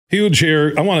Huge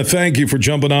here. I want to thank you for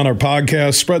jumping on our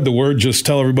podcast. Spread the word. Just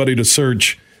tell everybody to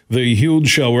search The Huge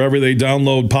Show wherever they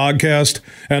download podcast.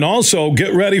 And also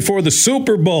get ready for the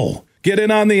Super Bowl. Get in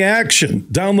on the action.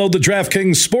 Download the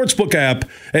DraftKings Sportsbook app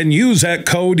and use that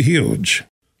code HUGE.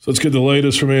 So let's get the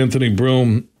latest from Anthony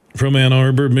Broome from Ann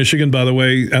Arbor, Michigan. By the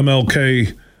way,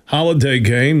 MLK holiday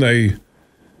game. They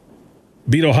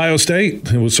beat Ohio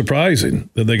State. It was surprising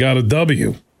that they got a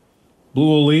W.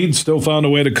 Blew a lead, still found a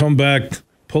way to come back,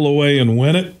 pull away, and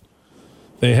win it.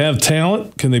 They have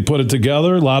talent. Can they put it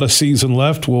together? A lot of season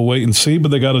left. We'll wait and see, but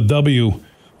they got a W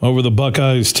over the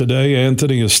Buckeyes today.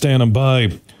 Anthony is standing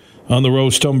by on the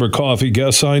Roast Umber Coffee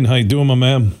guest line. How you doing, my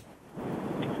man?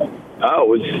 Oh,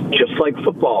 it was just like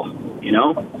football, you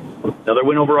know? Another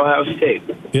win over Ohio State.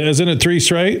 Yeah, isn't it 3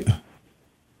 straight?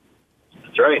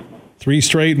 That's right. 3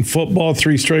 straight in football,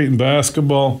 3 straight in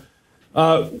basketball.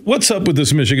 What's up with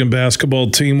this Michigan basketball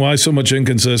team? Why so much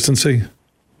inconsistency?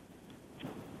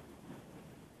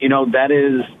 You know, that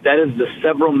is the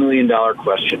several million-dollar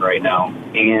question right now.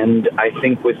 And I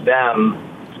think with them,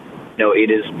 you know,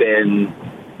 it has been,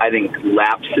 I think,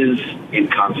 lapses in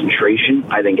concentration.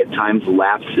 I think at times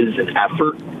lapses in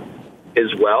effort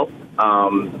as well.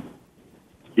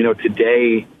 You know,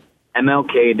 today,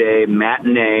 MLK Day,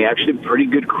 matinee, actually a pretty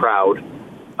good crowd.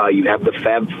 You have the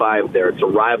Fab Five there. It's a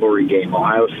rivalry game,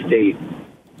 Ohio State.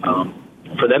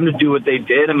 For them to do what they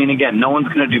did, I mean, again, no one's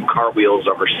going to do cartwheels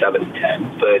over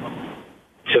 7-10,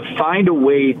 but to find a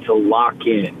way to lock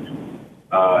in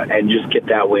and just get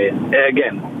that win,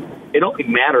 again, it only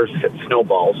matters if it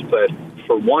snowballs, but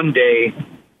for one day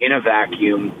in a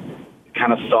vacuum,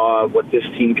 kind of saw what this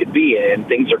team could be, and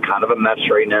things are kind of a mess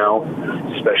right now,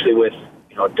 especially with,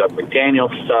 you know, Doug McDaniel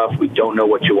stuff. We don't know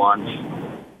what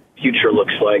Juwan's future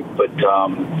looks like, but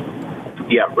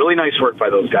yeah, really nice work by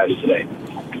those guys today.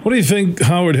 What do you think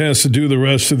Howard has to do the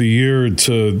rest of the year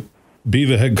to be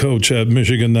the head coach at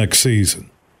Michigan next season?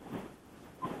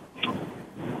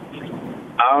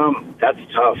 That's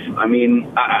tough. I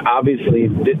mean, obviously,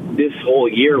 this whole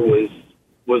year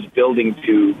was building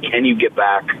to, can you get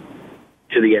back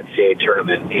to the NCAA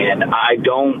tournament? And I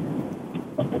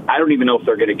don't even know if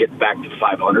they're going to get back to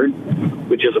 500,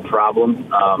 which is a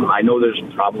problem. I know there's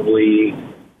probably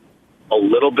a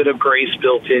little bit of grace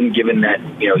built in, given that,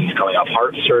 you know, he's coming off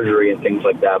heart surgery and things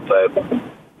like that. But,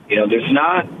 you know, there's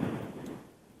not,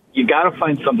 you got to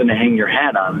find something to hang your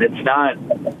hat on. It's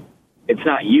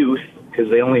not youth, because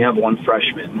they only have one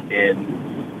freshman,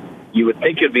 and you would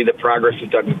think it would be the progress of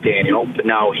Doug McDaniel, but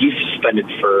now he's suspended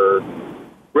for,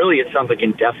 really, it sounds like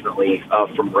indefinitely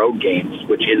from road games,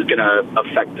 which is going to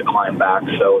affect the climb back.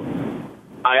 So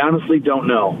I honestly don't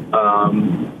know.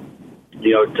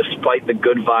 You know, despite the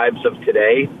good vibes of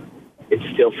today, it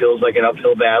still feels like an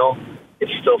uphill battle. It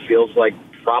still feels like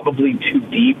probably too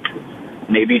deep,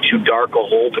 maybe too dark a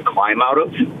hole to climb out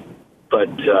of. But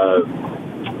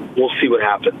we'll see what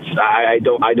happens. I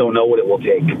don't know what it will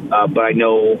take, but I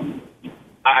know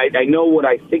what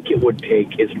I think it would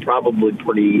take is probably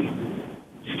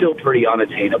still pretty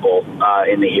unattainable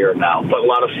in the here and now, but a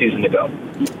lot of season to go.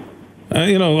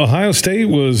 You know, Ohio State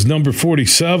was number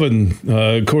 47,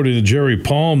 according to Jerry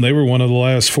Palm. They were one of the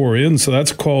last 4 in, so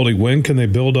that's a quality win. Can they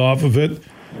build off of it?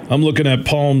 I'm looking at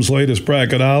Palm's latest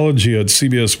bracketology at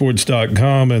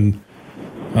CBSSports.com, and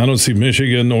I don't see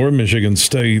Michigan or Michigan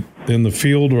State in the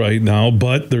field right now,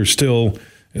 but there still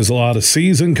is a lot of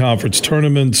season conference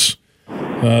tournaments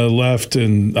left.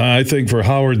 And I think for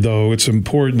Howard, though, it's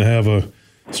important to have a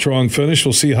strong finish.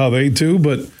 We'll see how they do,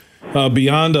 but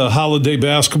beyond a holiday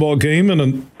basketball game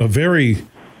and a very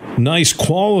nice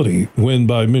quality win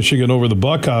by Michigan over the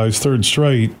Buckeyes, 3rd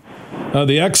straight.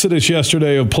 The exodus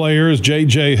yesterday of players,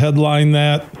 JJ headlined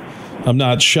that. I'm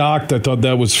not shocked. I thought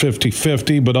that was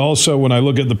 50-50, but also when I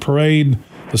look at the parade,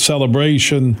 the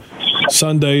celebration,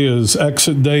 Sunday is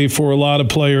exit day for a lot of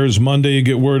players. Monday you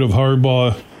get word of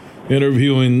Harbaugh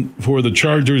interviewing for the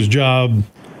Chargers job.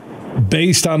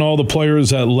 Based on all the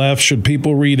players that left, should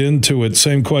people read into it?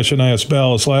 Same question I asked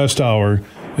Ballas last hour.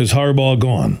 Is Harbaugh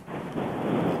gone?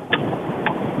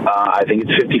 I think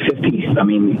it's 50-50. I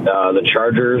mean, the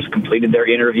Chargers completed their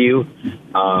interview.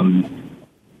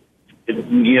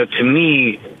 You know, to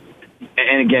me,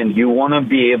 and again, you want to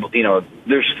be able, you know,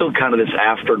 there's still kind of this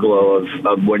afterglow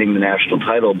of winning the national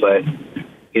title, but,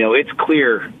 you know, it's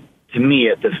clear to me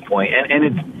at this point, and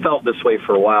it felt this way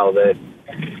for a while, that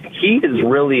he is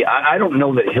really, I don't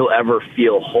know that he'll ever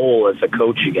feel whole as a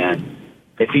coach again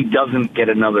if he doesn't get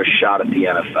another shot at the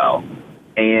NFL.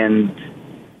 And,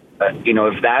 you know,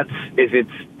 if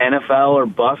it's NFL or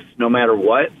bust, no matter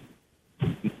what,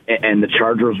 and the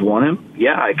Chargers want him,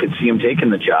 yeah, I could see him taking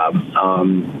the job.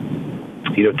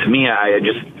 To me, I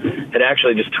had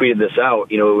actually just tweeted this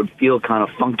out. It would feel kind of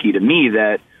funky to me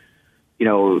that,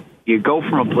 you go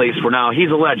from a place where now he's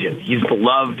a legend. He's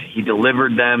beloved. He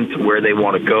delivered them to where they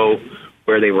want to go,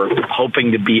 where they were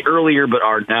hoping to be earlier but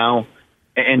are now,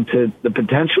 and to the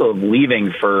potential of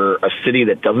leaving for a city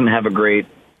that doesn't have a great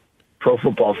pro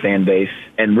football fan base,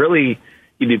 and really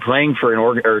you'd be playing for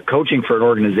or coaching for an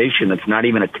organization that's not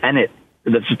even a tenant,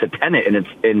 that's just a tenant and it's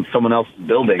in someone else's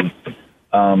building.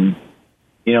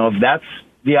 If that's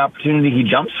the opportunity he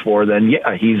jumps for, then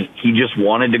yeah, he just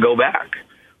wanted to go back.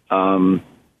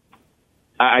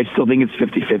 I still think it's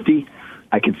 50-50.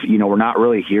 We're not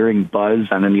really hearing buzz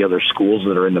on any other schools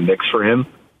that are in the mix for him,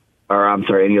 or I'm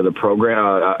sorry, any other program,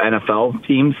 NFL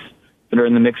teams that are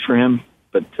in the mix for him.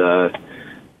 But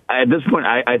at this point,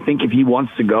 I think if he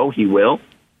wants to go, he will.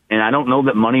 And I don't know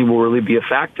that money will really be a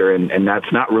factor, and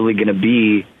that's not really going to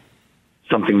be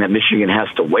something that Michigan has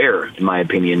to wear, in my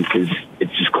opinion, because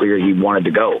it's just clear he wanted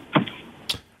to go.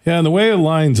 Yeah, and the way it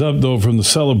lines up, though, from the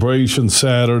celebration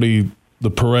Saturday, the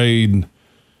parade,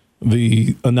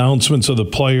 the announcements of the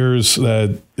players,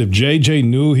 that if JJ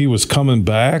knew he was coming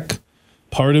back,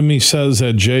 part of me says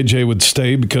that JJ would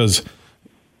stay because,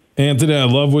 Anthony, I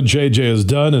love what JJ has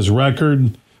done, his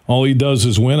record. All he does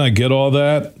is win. I get all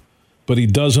that. But he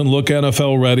doesn't look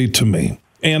NFL ready to me.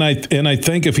 And I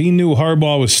think if he knew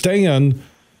Harbaugh was staying,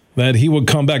 that he would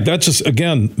come back. That's just,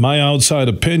 again, my outside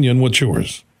opinion. What's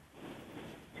yours?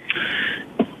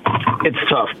 It's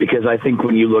tough because I think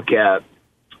when you look at,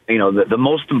 the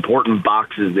most important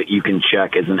boxes that you can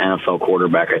check as an NFL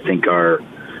quarterback, I think are,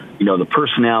 the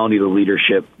personality, the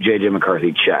leadership, J.J.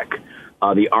 McCarthy, check.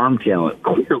 The arm talent,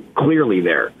 clearly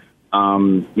there.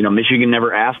 Michigan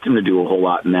never asked him to do a whole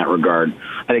lot in that regard.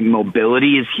 I think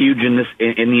mobility is huge in the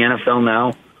NFL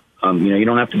now. You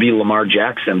don't have to be Lamar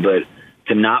Jackson, but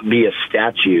to not be a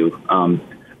statue.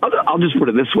 I'll just put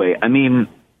it this way. I mean,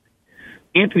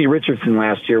 Anthony Richardson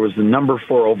last year was the number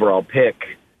 4 overall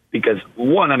pick because,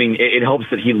 one, it helps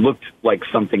that he looked like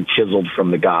something chiseled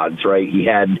from the gods, right? He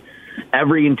had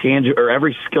every intangible or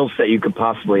every skill set you could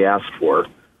possibly ask for.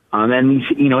 And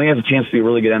he has a chance to be a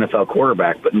really good NFL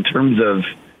quarterback. But in terms of,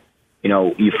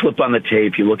 you flip on the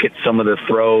tape, you look at some of the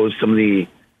throws, some of the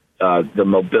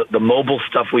mobile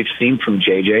stuff we've seen from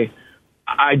JJ.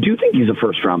 I do think he's a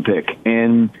first-round pick.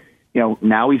 And,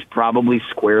 now he's probably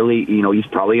squarely, he's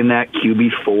probably in that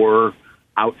QB4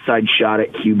 outside shot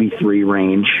at QB3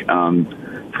 range. It's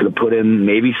going to put him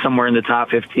maybe somewhere in the top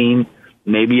 15,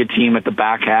 maybe a team at the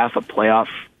back half, a playoff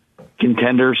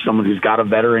contender, someone who's got a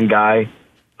veteran guy.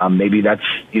 Maybe that's,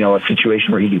 a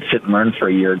situation where he can sit and learn for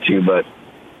a year or two. But,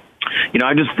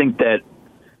 I just think that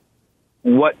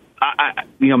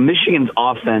Michigan's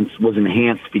offense was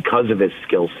enhanced because of his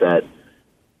skill set,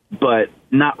 but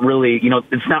not really,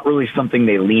 it's not really something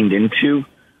they leaned into.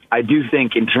 I do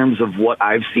think in terms of what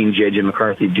I've seen J.J.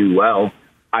 McCarthy do well,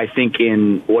 I think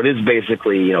in what is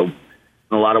basically, in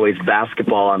a lot of ways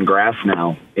basketball on grass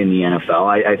now in the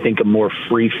NFL, I think a more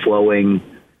free-flowing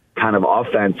kind of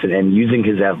offense and using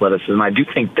his athleticism, I do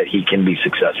think that he can be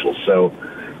successful. So,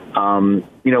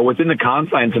 within the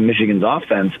confines of Michigan's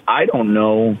offense, I don't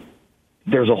know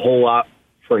there's a whole lot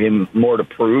for him more to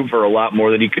prove or a lot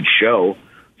more that he could show,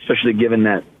 especially given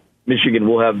that Michigan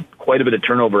will have quite a bit of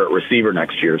turnover at receiver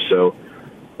next year. So,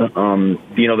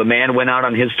 the man went out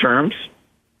on his terms.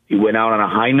 He went out on a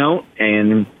high note,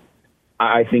 and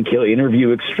I think he'll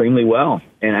interview extremely well.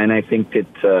 And I think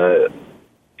that,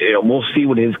 we'll see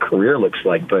what his career looks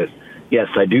like. But, yes,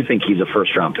 I do think he's a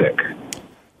first-round pick.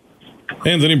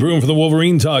 Anthony Broome from the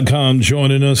Wolverine.com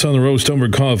joining us on the Roast Over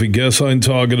Coffee guest line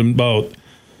talking about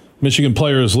Michigan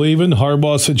players leaving,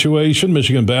 Harbaugh situation,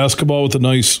 Michigan basketball with a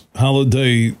nice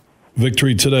holiday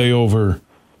victory today over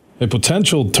a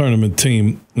potential tournament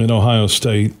team in Ohio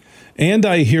State. And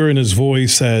I hear in his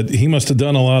voice that he must have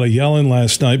done a lot of yelling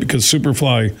last night because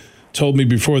Superfly told me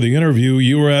before the interview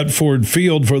you were at Ford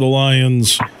Field for the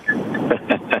Lions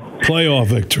playoff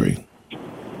victory.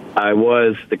 I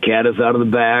was. The cat is out of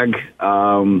the bag.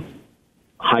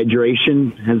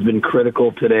 Hydration has been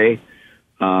critical today.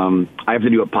 I have to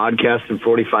do a podcast in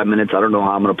 45 minutes. I don't know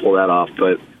how I'm going to pull that off,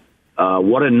 but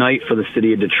what a night for the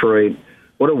city of Detroit.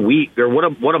 What a week, or what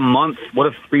a month, what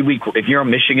a 3-week. If you're a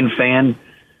Michigan fan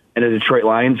and a Detroit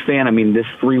Lions fan, this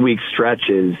 3-week stretch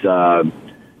is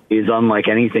unlike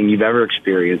anything you've ever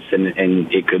experienced, and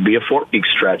it could be a 4-week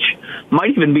stretch.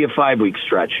 Might even be a 5-week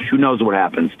stretch. Who knows what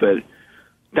happens, but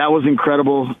that was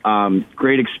incredible.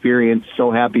 Great experience.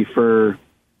 So happy for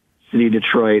city of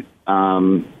Detroit.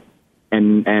 And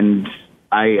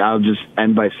I'll just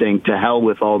end by saying to hell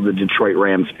with all the Detroit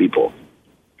Rams people.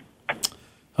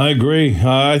 I agree.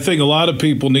 I think a lot of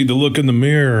people need to look in the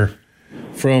mirror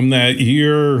from that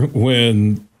year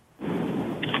when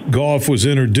Goff was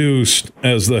introduced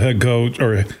as the head coach,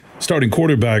 or starting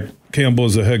quarterback, Campbell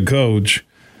as the head coach,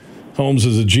 Holmes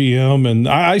as a GM. And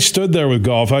I stood there with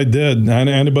Goff. I did.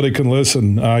 Anybody can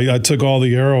listen. I took all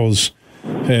the arrows.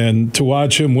 And to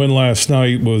watch him win last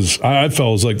night I felt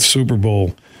it was like the Super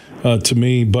Bowl to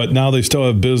me. But now they still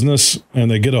have business,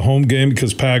 and they get a home game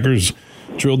because Packers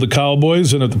drilled the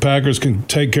Cowboys. And if the Packers can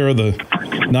take care of the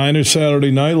Niners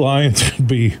Saturday night, Lions would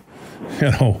be,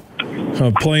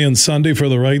 playing Sunday for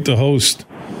the right to host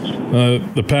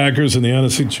the Packers in the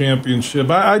NFC Championship.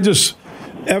 I just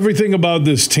everything about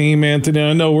this team, Anthony,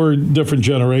 I know we're different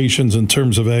generations in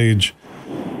terms of age,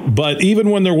 but even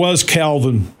when there was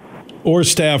Calvin or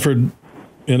Stafford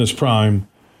in his prime,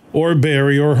 or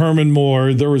Barry or Herman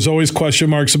Moore, there was always question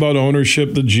marks about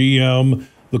ownership, the GM,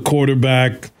 the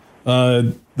quarterback,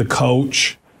 the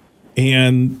coach,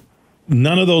 and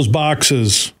none of those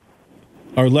boxes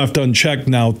are left unchecked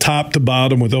now, top to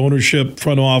bottom, with ownership,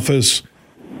 front office,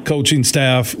 coaching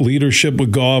staff, leadership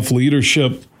with Goff,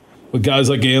 leadership with guys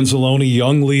like Anzalone,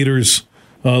 young leaders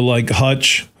like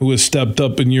Hutch, who has stepped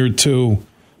up in year 2.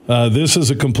 This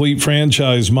is a complete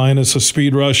franchise minus a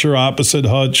speed rusher opposite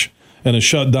Hutch and a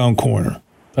shutdown corner.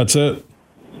 That's it.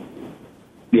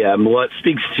 Yeah, well, it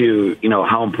speaks to,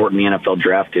 how important the NFL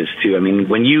draft is, too. I mean,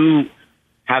 when you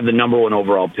have the number 1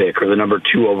 overall pick or the number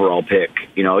 2 overall pick,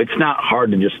 it's not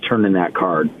hard to just turn in that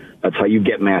card. That's how you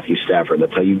get Matthew Stafford.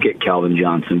 That's how you get Calvin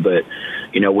Johnson. But,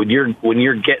 when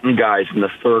you're getting guys in the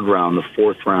 3rd round, the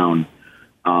 4th round,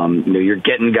 you're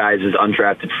getting guys as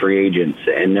undrafted free agents,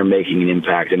 and they're making an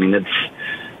impact. I mean,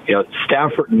 it's,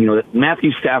 Stafford,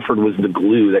 Matthew Stafford was the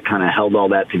glue that kind of held all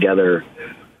that together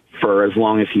for as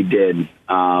long as he did.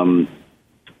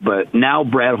 But now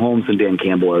Brad Holmes and Dan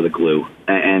Campbell are the glue,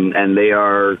 and they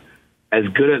are as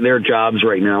good at their jobs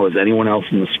right now as anyone else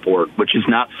in the sport, which is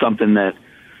not something that,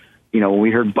 when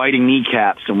we heard biting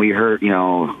kneecaps and we heard,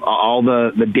 all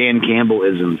the Dan Campbell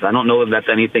isms. I don't know if that's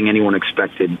anything anyone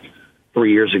expected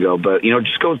 3 years ago, but, it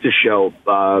just goes to show,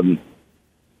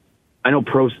 I know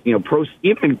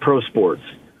even pro sports,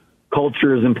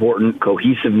 culture is important,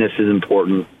 cohesiveness is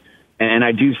important. And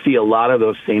I do see a lot of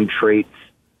those same traits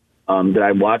that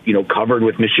I watch, covered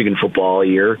with Michigan football all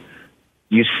year.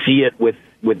 You see it with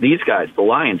these guys, the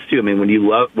Lions too. I mean, when you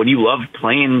love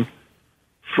playing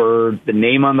for the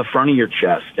name on the front of your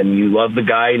chest, and you love the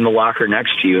guy in the locker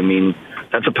next to you, I mean,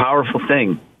 that's a powerful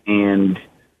thing. And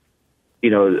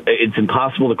it's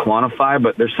impossible to quantify,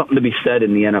 but there's something to be said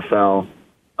in the NFL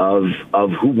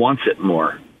of who wants it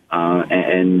more,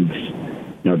 and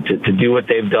to do what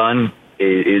they've done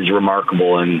is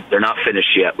remarkable, and they're not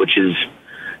finished yet, which is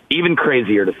even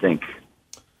crazier to think.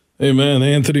 Hey, man,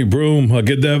 Anthony Broome, I'll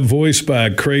get that voice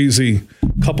back. Crazy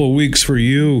couple of weeks for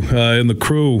you and the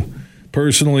crew,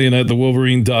 personally and at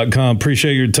thewolverine.com.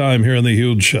 Appreciate your time here on The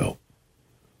Huge Show.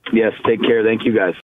 Yes, take care. Thank you, guys.